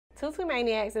Tutu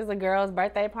Maniacs is a girl's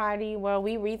birthday party where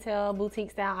we retail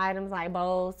boutique style items like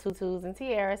bows, tutus, and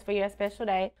tiaras for your special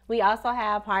day. We also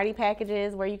have party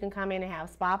packages where you can come in and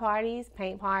have spa parties,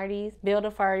 paint parties, build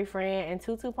a furry friend, and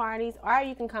tutu parties, or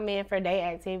you can come in for day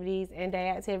activities, and day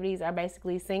activities are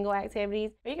basically single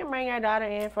activities, or you can bring your daughter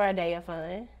in for a day of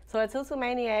fun. So at Tutu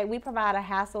Maniac, we provide a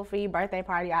hassle-free birthday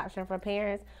party option for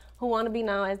parents who want to be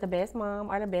known as the best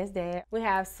mom or the best dad. We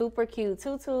have super cute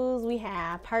tutus, we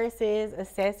have purses,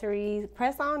 accessories,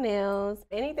 press-on nails,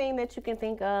 anything that you can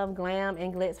think of, glam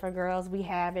and glitz for girls, we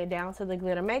have it, down to the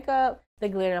glitter makeup, the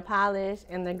glitter polish,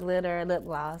 and the glitter lip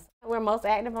gloss. We're most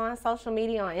active on social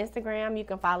media on Instagram. You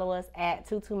can follow us at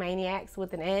Tutu Maniacs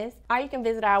with an S, or you can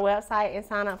visit our website and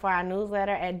sign up for our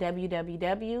newsletter at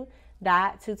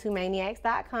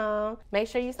www.tutumaniacs.com. Make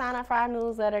sure you sign up for our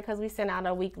newsletter because we send out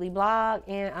a weekly blog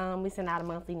and we send out a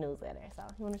monthly newsletter. So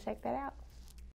you want to check that out?